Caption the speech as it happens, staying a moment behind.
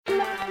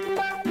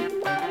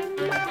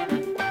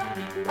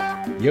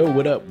Yo,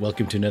 what up?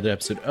 Welcome to another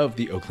episode of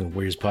the Oakland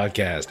Warriors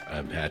podcast.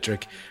 I'm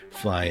Patrick,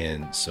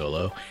 flying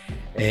solo.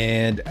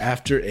 And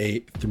after a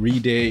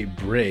 3-day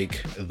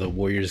break, the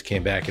Warriors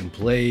came back and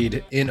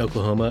played in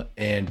Oklahoma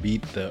and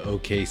beat the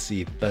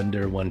OKC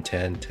Thunder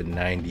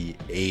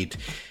 110-98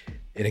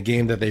 in a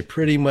game that they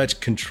pretty much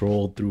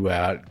controlled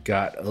throughout.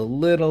 Got a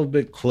little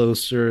bit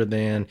closer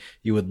than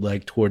you would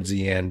like towards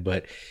the end,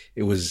 but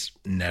it was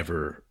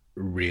never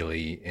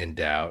really in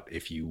doubt,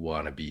 if you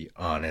want to be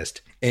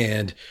honest.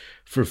 And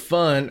for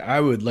fun,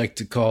 I would like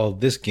to call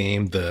this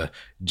game the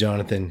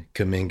Jonathan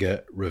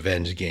Kuminga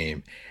revenge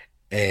game.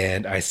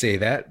 And I say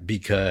that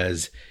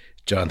because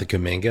Jonathan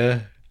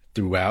Kuminga,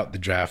 throughout the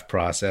draft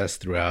process,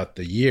 throughout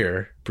the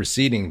year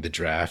preceding the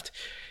draft,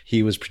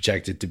 he was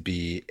projected to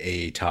be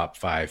a top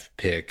 5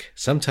 pick,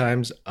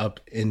 sometimes up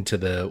into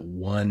the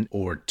 1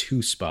 or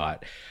 2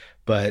 spot.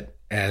 But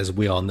as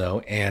we all know,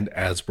 and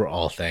as we're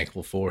all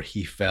thankful for,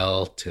 he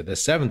fell to the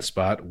 7th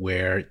spot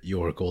where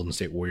your Golden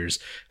State Warriors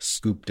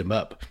scooped him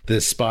up.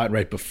 The spot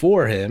right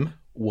before him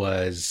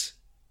was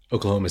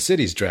Oklahoma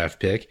City's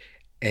draft pick,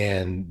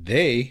 and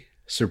they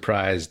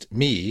surprised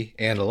me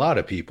and a lot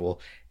of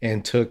people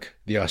and took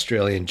the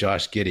Australian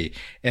Josh Giddey.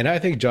 And I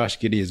think Josh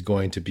Giddey is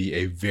going to be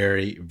a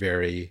very,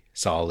 very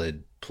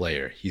solid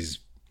player. He's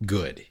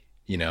good.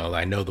 You know,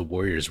 I know the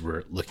Warriors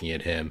were looking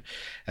at him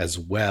as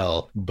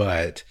well,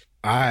 but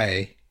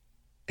I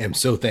am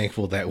so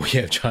thankful that we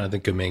have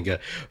Jonathan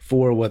Kuminga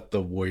for what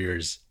the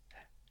Warriors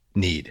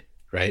need,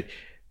 right?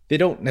 They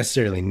don't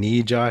necessarily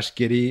need Josh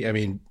Giddey. I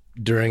mean,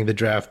 during the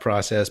draft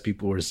process,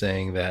 people were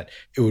saying that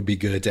it would be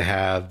good to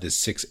have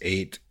this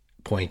 6'8"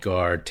 point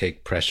guard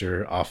take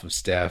pressure off of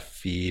Steph,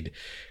 feed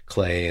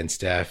Clay and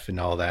Steph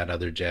and all that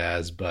other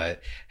jazz. But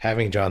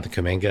having Jonathan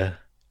Kuminga,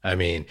 I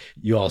mean,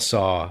 you all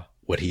saw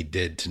what he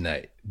did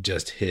tonight.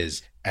 Just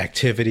his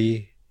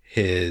activity,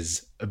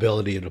 his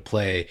ability to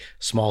play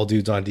small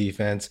dudes on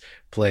defense,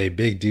 play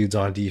big dudes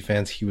on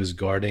defense. He was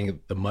guarding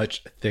the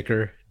much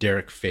thicker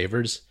Derek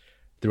Favors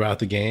throughout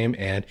the game,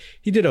 and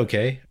he did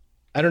okay.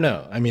 I don't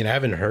know. I mean, I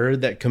haven't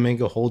heard that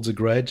Kuminga holds a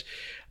grudge.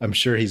 I'm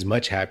sure he's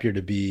much happier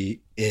to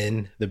be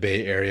in the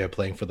Bay Area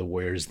playing for the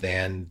Warriors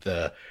than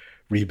the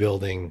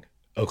rebuilding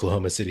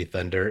Oklahoma City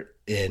Thunder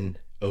in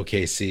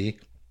OKC.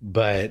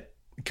 But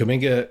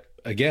Kuminga,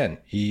 again,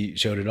 he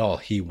showed it all.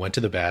 He went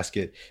to the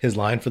basket. His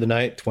line for the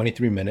night,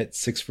 23 minutes,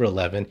 6 for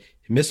 11.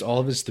 He missed all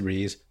of his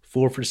threes,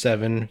 4 for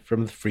 7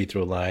 from the free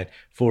throw line,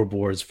 4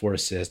 boards, 4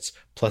 assists,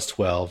 plus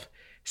 12,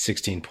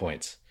 16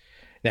 points.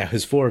 Now,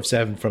 his 4 of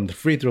 7 from the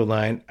free throw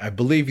line, I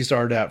believe he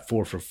started out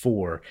 4 for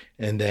 4,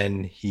 and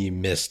then he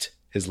missed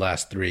his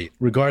last 3.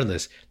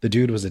 Regardless, the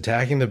dude was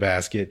attacking the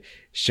basket,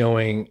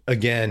 showing,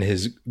 again,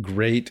 his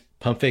great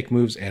pump fake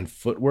moves and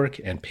footwork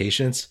and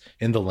patience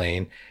in the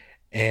lane,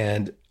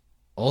 and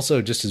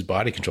also just his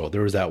body control.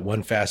 There was that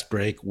one fast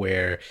break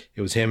where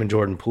it was him and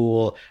Jordan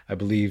Poole. I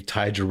believe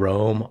Ty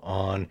Jerome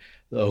on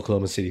the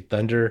Oklahoma City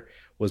Thunder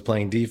was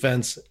playing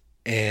defense,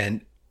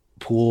 and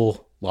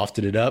Poole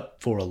lofted it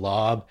up for a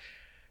lob.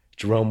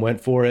 Jerome went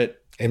for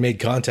it and made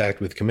contact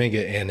with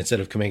Kuminga, and instead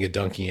of Kuminga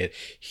dunking it,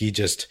 he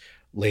just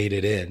laid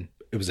it in.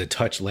 It was a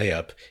touch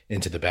layup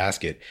into the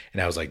basket,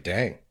 and I was like,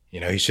 dang,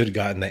 you know, he should have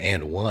gotten the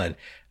and one,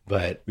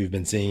 but we've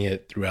been seeing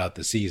it throughout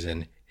the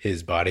season.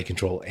 His body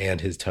control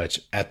and his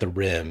touch at the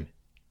rim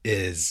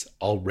is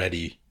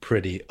already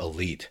pretty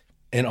elite.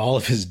 And all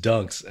of his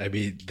dunks, I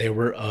mean, they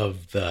were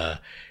of the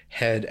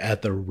head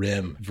at the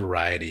rim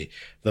variety.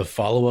 The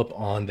follow-up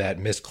on that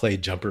missed Clay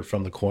jumper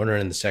from the corner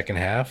in the second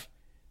half,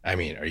 I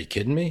mean, are you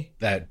kidding me?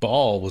 That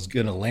ball was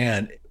going to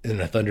land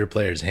in a Thunder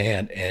player's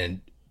hand,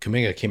 and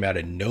Kuminga came out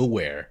of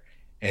nowhere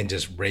and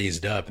just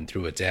raised up and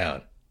threw it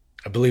down.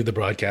 I believe the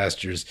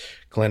broadcasters,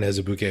 Glenn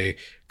Ezebuke,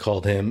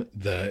 called him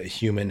the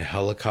human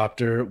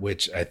helicopter,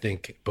 which I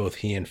think both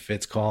he and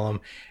Fitz call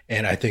him.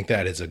 And I think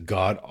that is a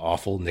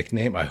god-awful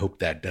nickname. I hope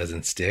that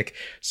doesn't stick.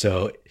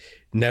 So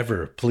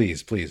never,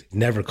 please,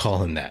 never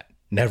call him that.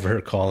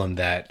 Never call him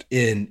that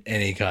in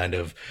any kind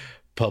of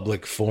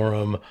public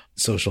forum,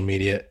 social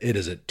media. It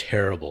is a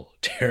terrible,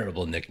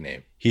 terrible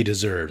nickname. He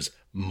deserves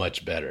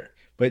much better.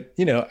 But,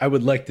 you know, I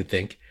would like to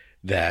think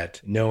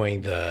that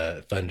knowing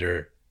the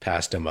Thunder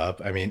passed him up,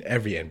 I mean,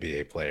 every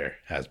NBA player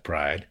has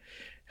pride,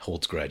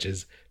 holds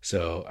grudges.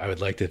 So I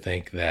would like to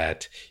think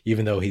that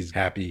even though he's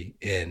happy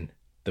in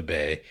the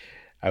Bay,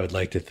 I would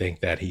like to think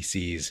that he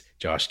sees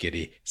Josh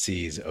Giddey,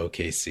 sees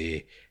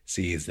OKC,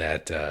 sees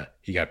that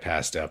he got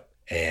passed up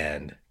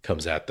and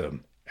comes at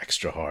them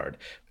extra hard.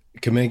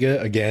 Kuminga,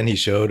 again, he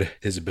showed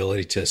his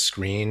ability to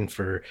screen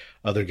for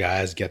other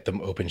guys, get them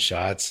open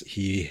shots.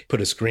 He put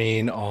a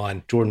screen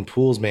on Jordan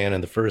Poole's man in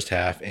the first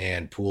half,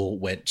 and Poole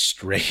went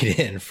straight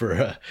in for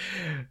a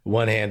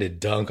one-handed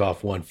dunk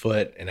off 1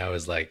 foot. And I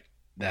was like,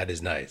 that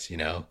is nice. You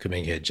know,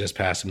 Kuminga had just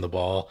passed him the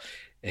ball,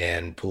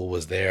 and Poole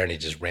was there, and he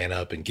just ran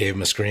up and gave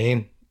him a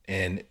screen,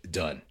 and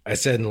done. I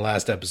said in the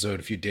last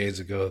episode a few days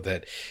ago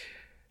that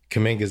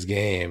Kuminga's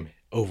game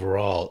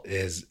overall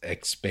is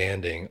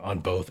expanding on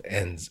both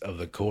ends of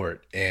the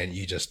court, and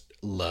you just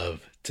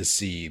love to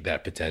see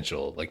that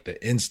potential, like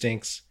the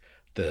instincts,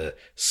 the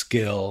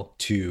skill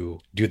to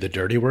do the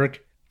dirty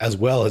work as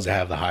well as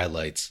have the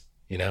highlights.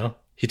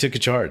 He took a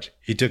charge.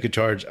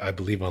 I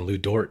believe, on Lou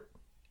Dort,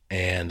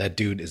 and that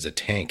dude is a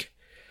tank.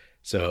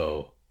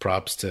 So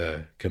props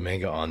to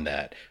Kuminga on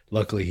that.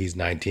 Luckily, he's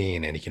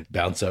 19 and he can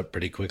bounce up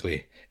pretty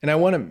quickly. And I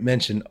want to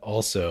mention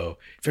also,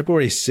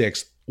 February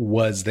 6th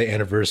was the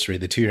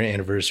 2-year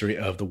anniversary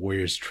of the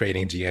Warriors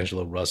trading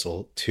D'Angelo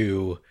Russell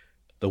to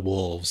the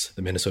Wolves,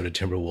 the Minnesota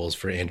Timberwolves,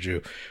 for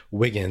Andrew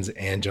Wiggins,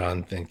 and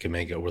Jonathan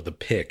Kuminga were the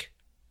pick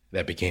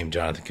that became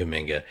Jonathan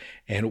Kuminga.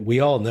 And we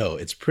all know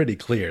it's pretty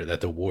clear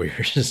that the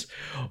Warriors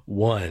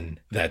won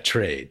that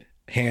trade,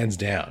 hands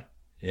down.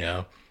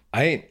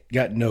 I ain't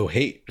got no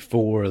hate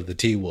for the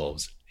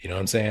T-Wolves. You know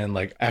what I'm saying?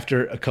 Like,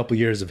 after a couple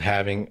years of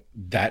having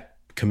that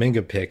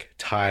Kuminga pick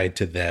tied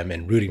to them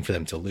and rooting for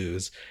them to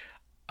lose,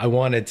 I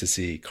wanted to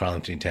see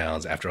Karl-Anthony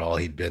Towns, after all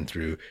he'd been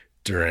through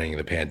during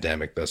the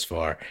pandemic thus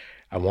far,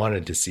 I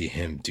wanted to see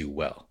him do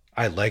well.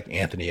 I like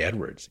Anthony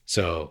Edwards,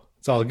 so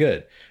it's all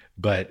good.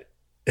 But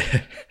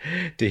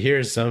to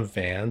hear some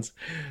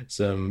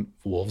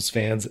Wolves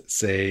fans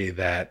say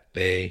that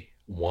they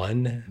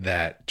won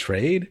that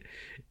trade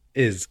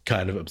is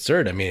kind of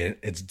absurd. I mean,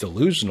 it's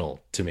delusional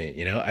to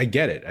me. I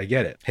get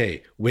it.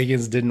 Hey,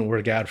 Wiggins didn't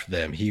work out for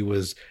them. He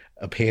was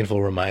a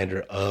painful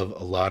reminder of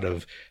a lot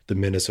of the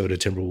Minnesota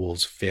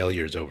Timberwolves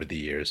failures over the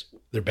years.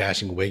 They're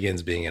bashing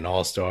Wiggins being an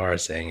all-star,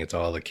 saying it's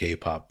all the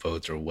K-pop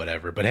votes or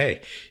whatever. But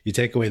hey, you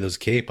take away those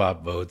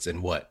K-pop votes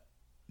and what?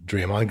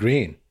 Draymond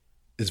Green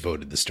is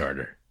voted the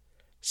starter.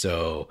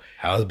 So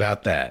how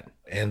about that?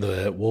 And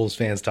the Wolves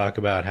fans talk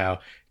about how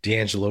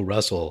D'Angelo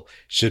Russell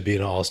should be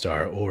an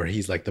all-star, or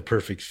he's like the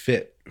perfect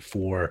fit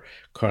for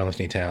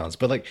Karl-Anthony Towns.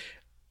 But like,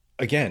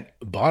 again,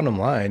 bottom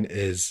line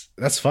is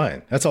that's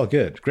fine. That's all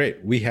good.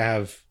 Great. We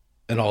have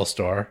an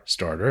all-star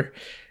starter,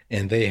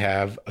 and they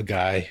have a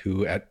guy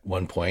who at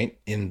one point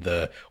in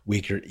the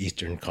weaker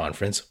Eastern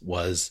Conference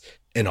was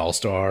an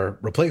all-star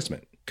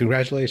replacement.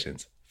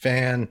 Congratulations.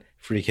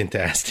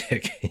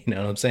 Fan-freaking-tastic. You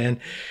know what I'm saying?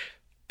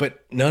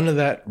 But none of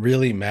that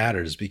really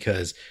matters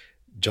because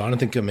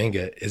Jonathan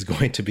Kuminga is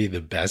going to be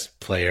the best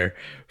player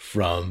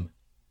from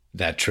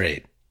that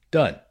trade.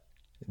 Done.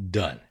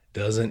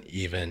 Doesn't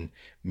even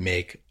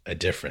make a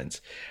difference.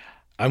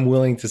 I'm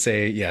willing to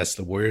say, yes,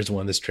 the Warriors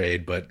won this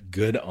trade, but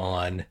good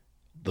on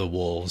the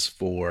Wolves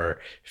for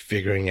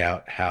figuring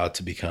out how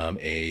to become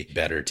a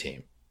better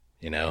team,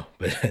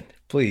 But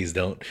please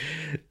don't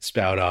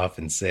spout off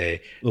and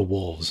say the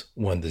Wolves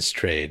won this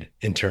trade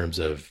in terms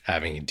of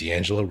having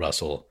D'Angelo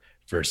Russell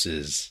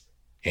versus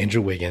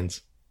Andrew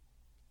Wiggins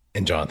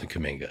and Jonathan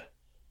Kuminga.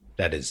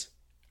 That is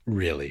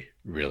really,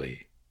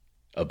 really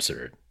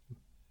absurd.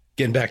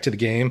 Getting back to the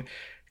game,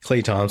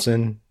 Klay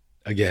Thompson,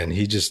 again,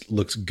 he just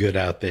looks good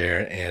out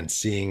there, and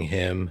seeing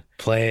him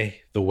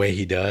play the way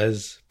he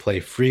does, play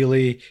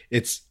freely,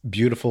 it's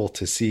beautiful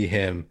to see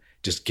him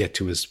just get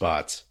to his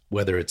spots,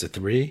 whether it's a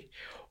three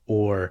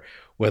or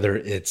whether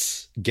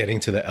it's getting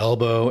to the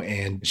elbow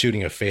and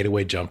shooting a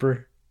fadeaway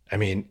jumper. I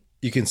mean,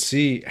 you can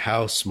see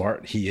how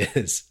smart he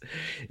is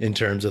in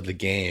terms of the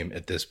game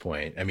at this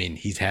point. I mean,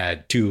 he's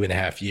had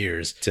 2.5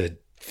 years to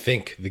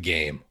think the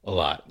game a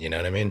lot, you know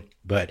what I mean?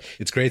 But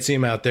it's great to see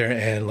him out there.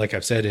 And like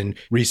I've said in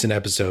recent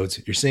episodes,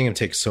 you're seeing him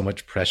take so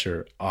much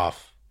pressure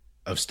off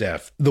of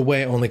Steph the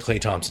way only Klay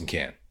Thompson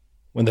can.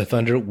 When the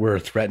Thunder were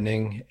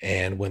threatening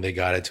and when they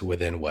got it to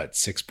within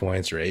 6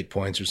 points or 8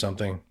 points or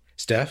something,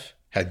 Steph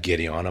had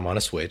Giddey on him on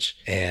a switch,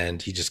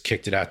 and he just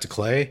kicked it out to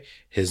Klay.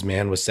 His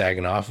man was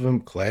sagging off of him.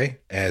 Klay,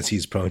 as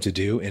he's prone to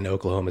do in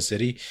Oklahoma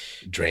City,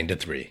 drained a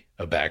three,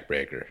 a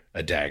backbreaker,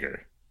 a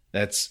dagger.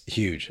 That's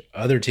huge.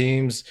 Other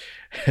teams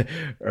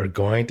are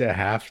going to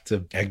have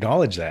to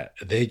acknowledge that.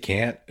 They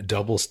can't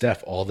double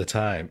Steph all the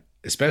time,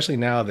 especially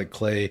now that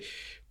Klay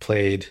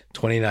played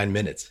 29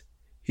 minutes.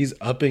 He's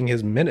upping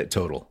his minute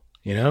total,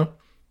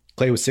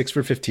 Klay was 6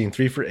 for 15,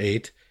 3 for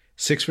 8,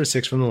 6 for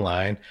 6 from the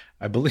line.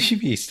 I believe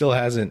he still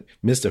hasn't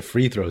missed a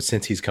free throw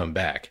since he's come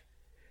back.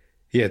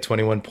 He had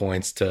 21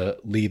 points to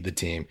lead the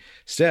team.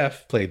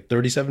 Steph played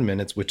 37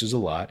 minutes, which is a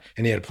lot,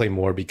 and he had to play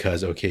more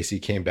because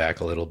OKC came back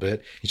a little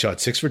bit. He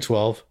shot 6 for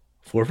 12,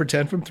 4 for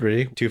 10 from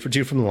 3, 2 for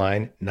 2 from the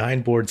line,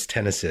 9 boards,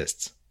 10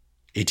 assists,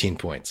 18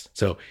 points.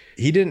 So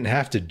he didn't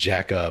have to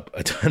jack up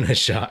a ton of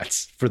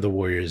shots for the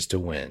Warriors to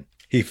win.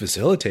 He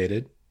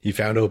facilitated, he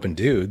found open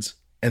dudes,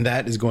 and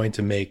that is going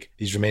to make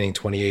these remaining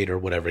 28 or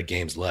whatever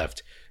games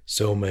left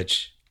so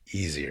much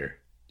easier.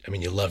 I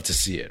mean, you love to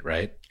see it,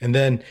 right? And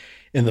then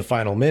in the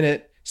final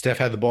minute, Steph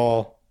had the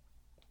ball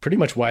pretty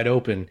much wide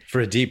open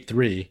for a deep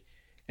three,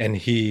 and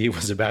he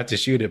was about to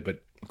shoot it,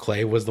 but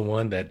Klay was the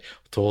one that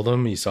told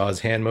him, he saw his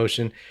hand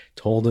motion,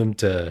 told him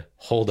to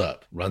hold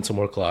up, run some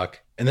more clock,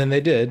 and then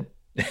they did.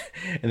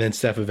 And then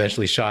Steph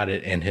eventually shot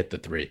it and hit the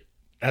three.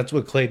 That's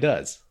what Klay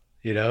does.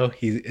 He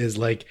is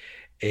like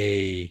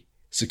a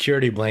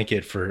security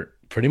blanket for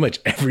pretty much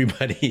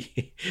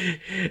everybody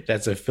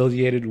that's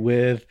affiliated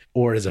with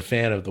or is a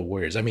fan of the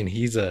Warriors. I mean,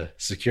 he's a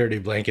security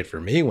blanket for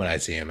me when I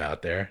see him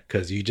out there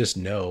because you just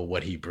know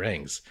what he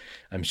brings.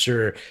 I'm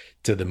sure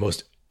to the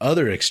most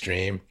other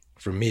extreme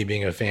from me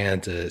being a fan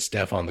to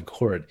Steph on the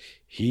court,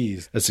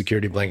 he's a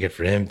security blanket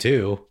for him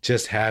too.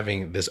 Just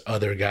having this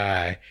other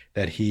guy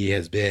that he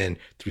has been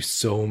through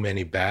so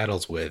many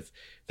battles with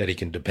that he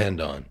can depend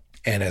on.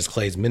 And as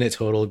Klay's minute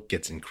total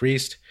gets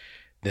increased,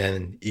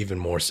 then even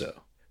more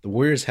so. The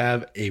Warriors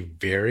have a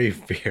very,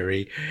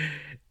 very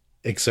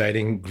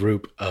exciting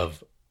group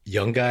of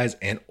young guys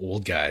and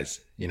old guys.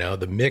 You know,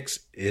 the mix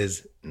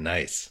is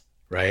nice,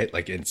 right?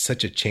 Like, it's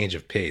such a change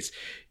of pace.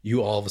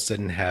 You all of a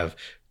sudden have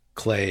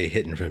Klay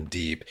hitting from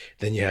deep,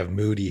 then you have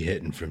Moody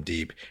hitting from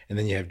deep, and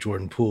then you have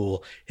Jordan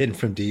Poole hitting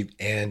from deep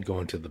and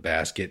going to the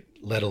basket,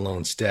 let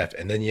alone Steph.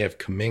 And then you have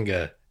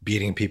Kuminga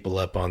beating people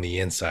up on the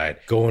inside,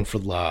 going for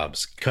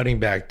lobs, cutting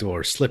back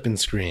doors, slipping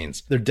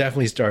screens. They're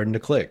definitely starting to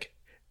click.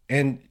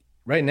 And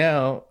right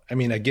now, I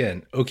mean,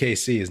 again,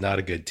 OKC is not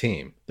a good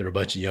team. They're a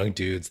bunch of young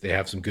dudes. They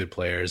have some good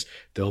players.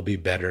 They'll be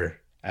better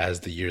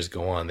as the years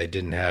go on. They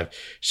didn't have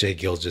Shai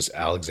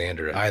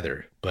Gilgeous-Alexander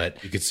either,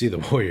 but you could see the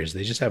Warriors,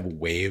 they just have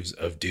waves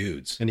of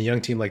dudes. And a young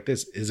team like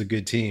this is a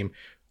good team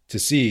to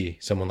see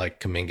someone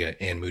like Kuminga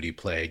and Moody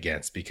play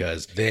against,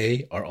 because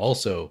they are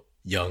also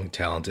young,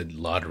 talented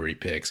lottery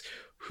picks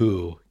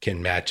who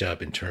can match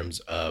up in terms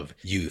of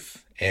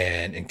youth,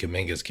 and in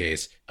Kuminga's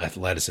case,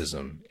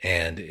 athleticism,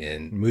 and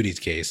in Moody's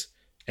case,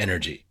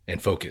 energy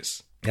and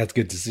focus. That's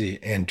good to see.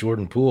 And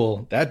Jordan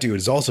Poole, that dude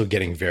is also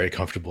getting very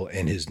comfortable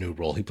in his new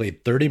role. He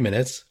played 30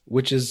 minutes,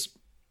 which is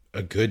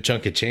a good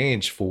chunk of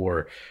change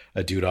for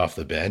a dude off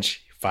the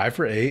bench. 5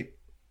 for 8,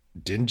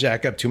 didn't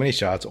jack up too many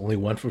shots, only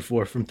 1 for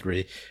 4 from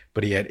 3,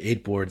 but he had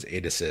 8 boards,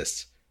 8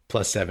 assists,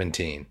 plus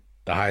 17.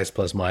 The highest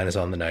plus minus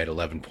on the night,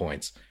 11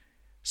 points.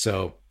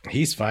 So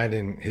he's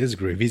finding his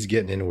groove. He's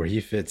getting in where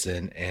he fits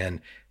in,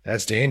 and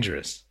that's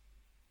dangerous.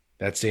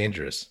 That's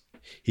dangerous.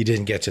 He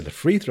didn't get to the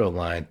free throw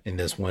line in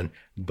this one,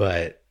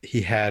 but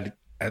he had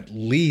at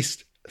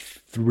least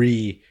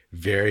 3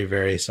 very,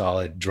 very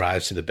solid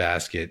drives to the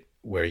basket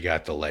where he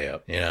got the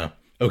layup. You know,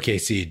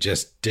 OKC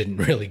just didn't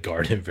really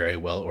guard him very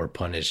well or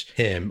punish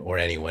him or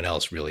anyone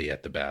else really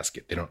at the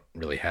basket. They don't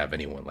really have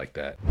anyone like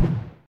that.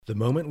 The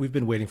moment we've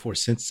been waiting for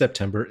since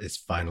September is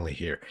finally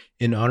here.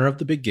 In honor of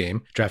the big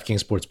game,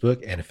 DraftKings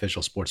Sportsbook, an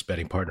official sports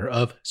betting partner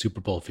of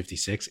Super Bowl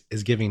 56,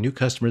 is giving new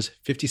customers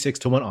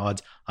 56-1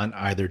 odds on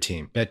either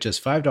team. Bet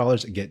just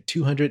 $5 and get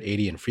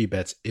 $280 in free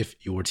bets if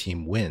your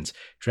team wins.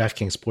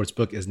 DraftKings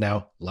Sportsbook is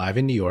now live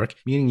in New York,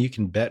 meaning you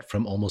can bet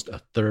from almost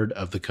a third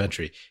of the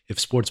country. If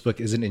Sportsbook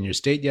isn't in your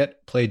state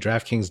yet, play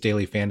DraftKings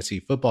Daily Fantasy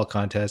Football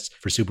Contest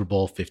for Super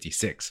Bowl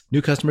 56.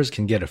 New customers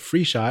can get a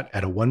free shot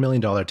at a $1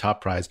 million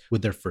top prize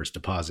with their first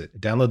deposit.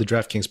 Download the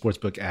DraftKings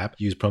Sportsbook app,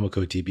 use promo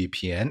code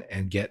TBPN,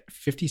 and get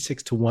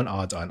 56-1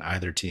 odds on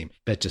either team.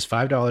 Bet just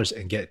 $5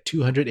 and get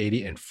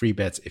 $280 in free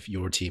bets if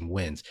your team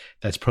wins.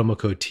 That's promo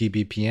code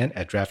TBPN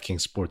at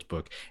DraftKings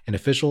Sportsbook, an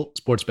official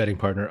sports betting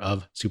partner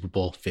of Super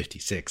Bowl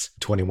 56.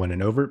 21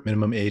 and over,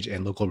 minimum age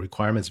and local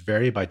requirements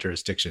vary by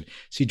jurisdiction.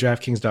 See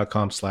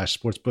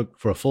DraftKings.com/sportsbook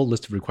for a full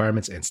list of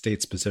requirements and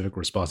state-specific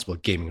responsible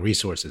gaming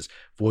resources.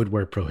 Void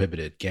where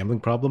prohibited.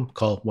 Gambling problem?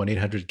 Call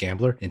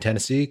 1-800-GAMBLER. In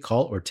Tennessee,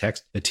 call or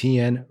text the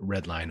TN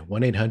Red Line,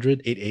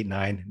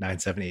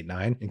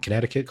 1-800-889-9789. In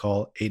Connecticut,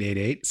 call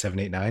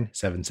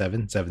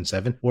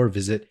 888-789-7777 or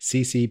visit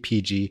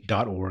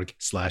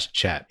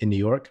ccpg.org/chat. In New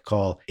York,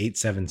 call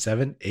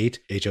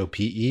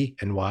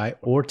 877-8-HOPE-NY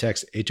or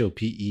text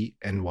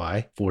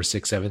HOPE-NY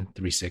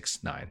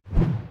 467-369.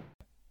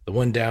 The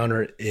one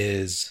downer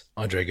is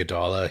Andre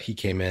Iguodala. He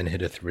came in,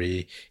 hit a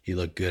 3. He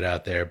looked good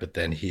out there, but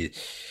then he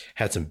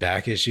had some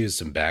back issues,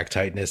 some back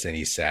tightness, and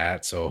he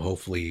sat. So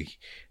hopefully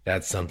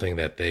that's something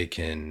that they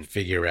can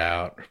figure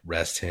out,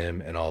 rest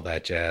him and all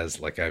that jazz.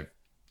 Like I've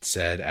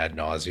said ad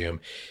nauseum,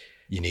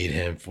 you need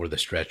him for the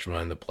stretch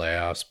run, the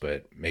playoffs,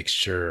 but make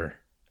sure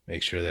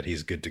that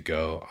he's good to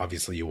go.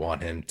 Obviously you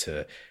want him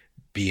to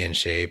be in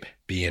shape,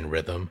 be in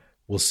rhythm.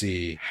 We'll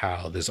see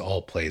how this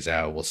all plays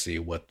out. We'll see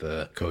what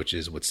the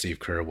coaches, what Steve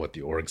Kerr, what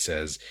the org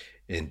says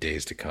in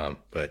days to come.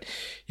 But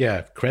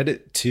yeah,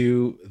 credit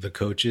to the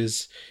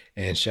coaches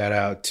and shout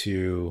out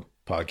to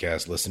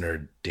podcast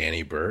listener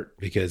Danny Burt,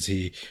 because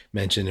he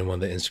mentioned in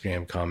one of the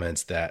Instagram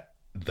comments that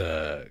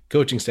the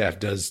coaching staff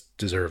does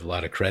deserve a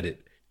lot of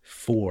credit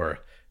for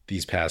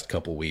these past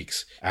couple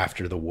weeks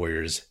after the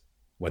Warriors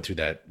went through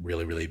that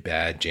really, really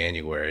bad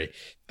January.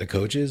 The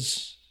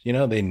coaches, you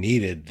know, they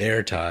needed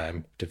their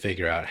time to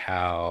figure out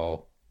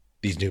how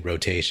these new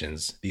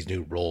rotations, these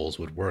new roles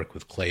would work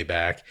with Klay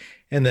back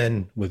and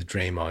then with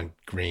Draymond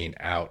Green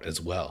out as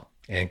well.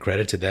 And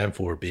credit to them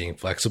for being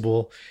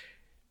flexible,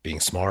 being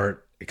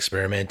smart,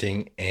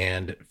 experimenting,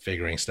 and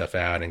figuring stuff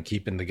out and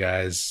keeping the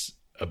guys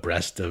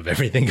abreast of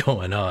everything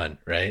going on,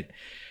 right?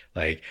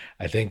 Like,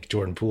 I think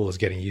Jordan Poole is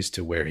getting used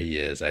to where he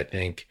is. I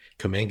think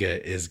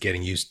Kuminga is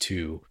getting used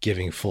to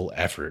giving full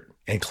effort,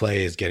 and Klay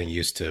is getting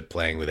used to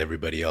playing with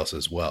everybody else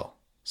as well.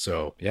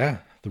 So yeah,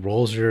 the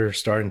roles are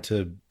starting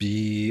to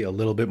be a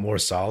little bit more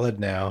solid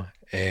now,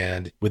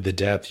 And with the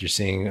depth, you're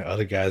seeing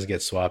other guys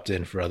get swapped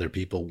in for other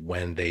people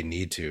when they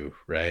need to,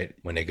 right?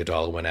 When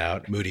Iguodala went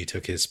out, Moody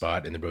took his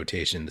spot in the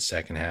rotation in the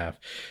second half.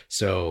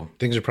 So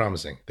things are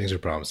promising.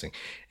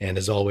 And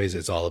as always,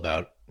 it's all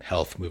about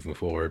health moving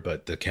forward,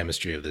 but the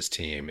chemistry of this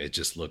team, it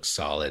just looks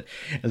solid.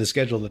 And the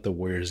schedule that the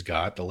Warriors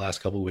got the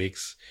last couple of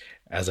weeks,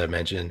 as I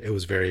mentioned, it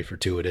was very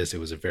fortuitous.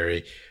 It was a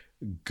very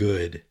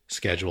good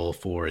schedule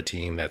for a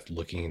team that's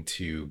looking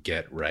to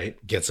get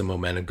some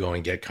momentum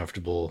going, get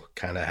comfortable,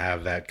 kind of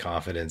have that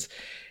confidence.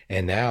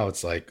 And now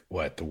it's like,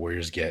 the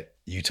Warriors get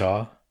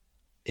Utah,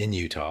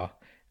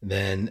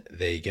 then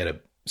they get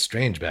a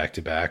strange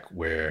back-to-back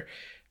where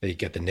they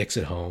get the Knicks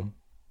at home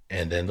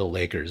and then the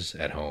Lakers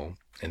at home,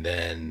 and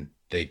then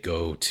they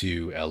go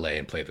to LA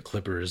and play the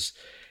Clippers,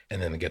 and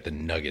then they get the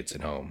Nuggets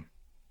at home.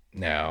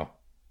 Now,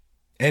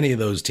 any of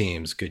those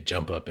teams could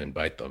jump up and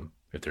bite them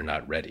if they're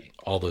not ready.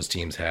 All those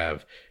teams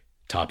have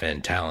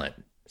top-end talent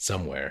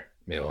somewhere.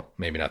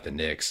 Maybe not the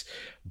Knicks,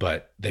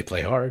 but they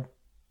play hard.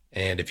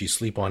 And if you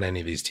sleep on any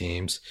of these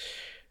teams,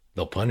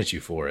 they'll punish you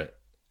for it.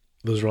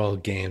 Those are all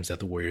games that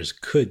the Warriors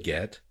could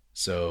get.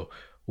 So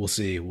we'll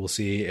see. We'll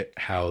see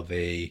how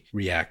they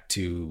react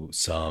to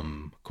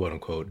some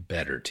quote-unquote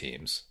better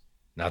teams.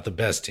 Not the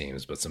best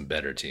teams, but some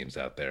better teams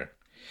out there.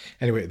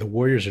 Anyway, the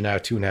Warriors are now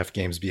 2.5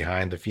 games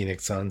behind the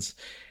Phoenix Suns.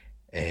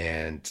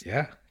 And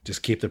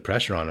just keep the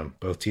pressure on them.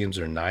 Both teams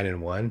are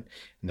 9-1 in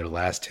their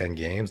last 10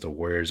 games. The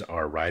Warriors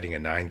are riding a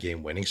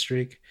 9-game winning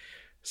streak.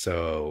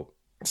 So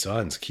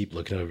Suns, keep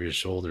looking over your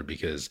shoulder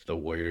because the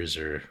Warriors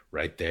are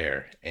right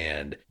there.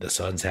 And the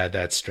Suns had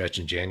that stretch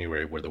in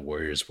January where the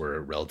Warriors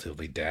were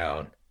relatively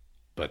down,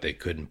 but they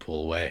couldn't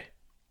pull away.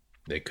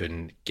 They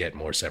couldn't get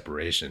more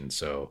separation.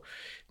 So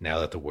now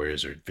that the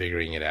Warriors are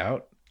figuring it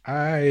out,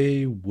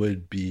 I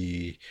would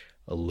be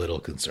a little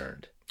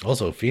concerned.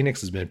 Also,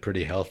 Phoenix has been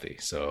pretty healthy.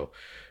 So,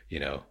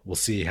 we'll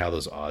see how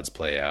those odds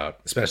play out,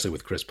 especially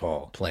with Chris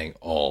Paul playing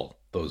all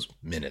those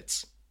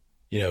minutes.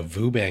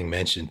 Vubang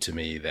mentioned to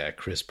me that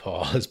Chris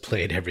Paul has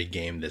played every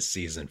game this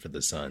season for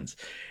the Suns.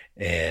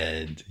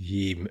 And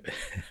he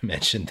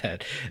mentioned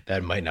that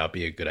that might not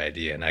be a good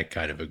idea. And I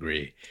kind of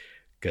agree,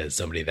 because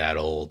somebody that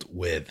old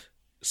with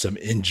some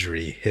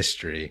injury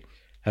history,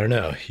 I don't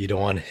know, you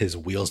don't want his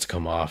wheels to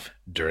come off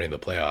during the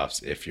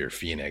playoffs if you're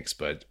Phoenix,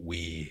 but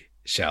we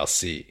shall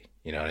see.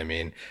 You know what I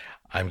mean?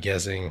 I'm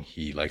guessing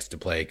he likes to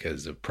play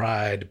because of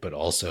pride, but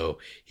also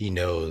he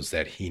knows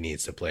that he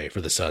needs to play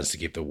for the Suns to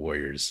keep the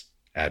Warriors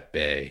at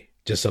bay.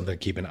 Just something to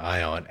keep an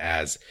eye on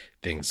as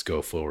things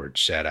go forward.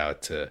 Shout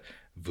out to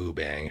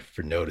Vubang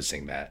for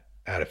noticing that.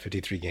 Out of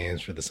 53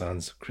 games for the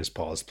Suns, Chris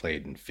Paul has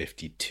played in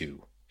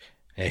 52.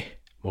 Hey,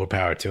 more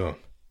power to him.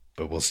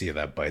 But we'll see if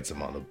that bites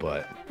him on the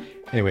butt.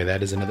 Anyway,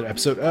 that is another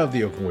episode of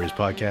the Oakland Warriors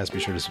podcast. Be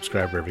sure to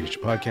subscribe wherever you get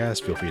your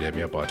podcast. Feel free to hit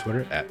me up on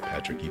Twitter at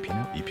Patrick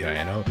Epino,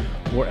 E-P-I-N-O,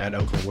 or at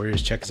Oakland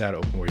Warriors. Check us out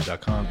at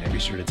OaklandWarriors.com, and be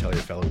sure to tell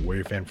your fellow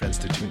Warrior fan friends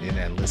to tune in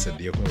and listen.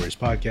 The Oakland Warriors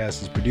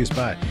podcast is produced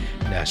by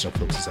National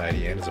Film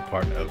Society and is a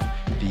part of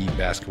the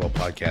Basketball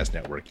Podcast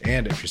Network.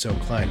 And if you're so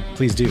inclined,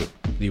 please do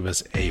leave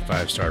us a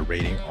 5-star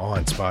rating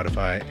on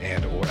Spotify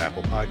and or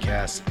Apple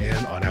Podcasts.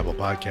 And on Apple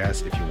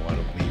Podcasts, if you want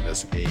to leave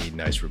us a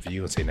nice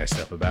review and say nice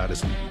stuff about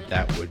us,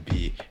 that would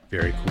be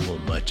very cool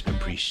and much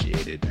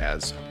appreciated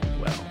as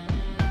well.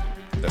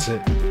 That's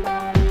it.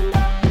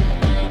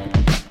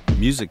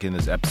 Music in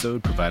this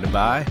episode provided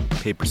by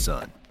Paper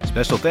Sun.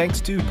 Special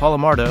thanks to Paul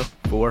Amardo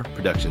for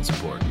production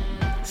support.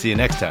 See you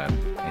next time,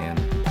 and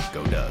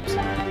go Dubs.